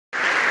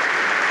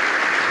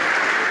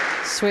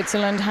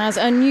Switzerland has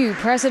a new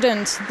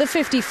president. The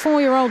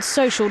 54-year-old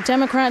social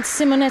democrat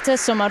Simonetta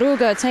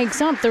Sommaruga takes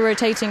up the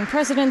rotating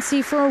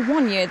presidency for a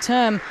one-year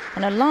term,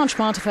 and a large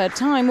part of her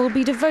time will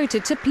be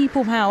devoted to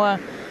people power.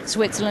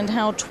 Switzerland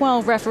held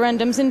 12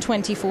 referendums in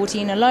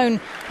 2014 alone,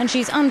 and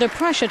she's under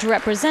pressure to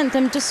represent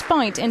them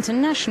despite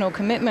international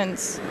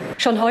commitments.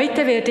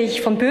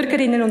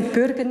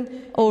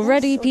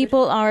 Already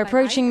people are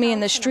approaching me in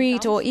the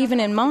street or even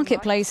in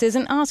marketplaces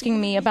and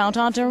asking me about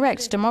our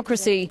direct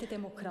democracy.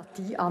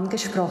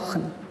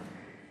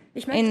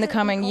 In the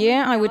coming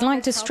year, I would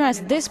like to stress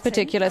this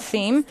particular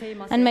theme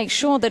and make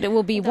sure that it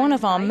will be one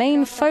of our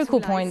main focal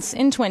points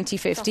in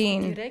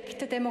 2015.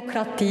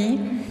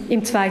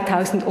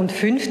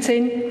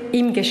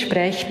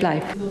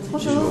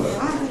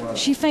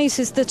 She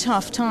faces the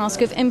tough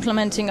task of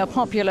implementing a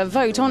popular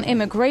vote on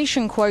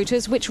immigration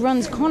quotas, which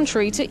runs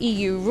contrary to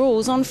EU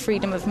rules on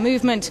freedom of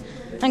movement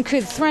and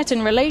could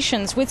threaten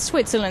relations with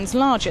Switzerland's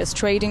largest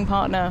trading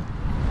partner.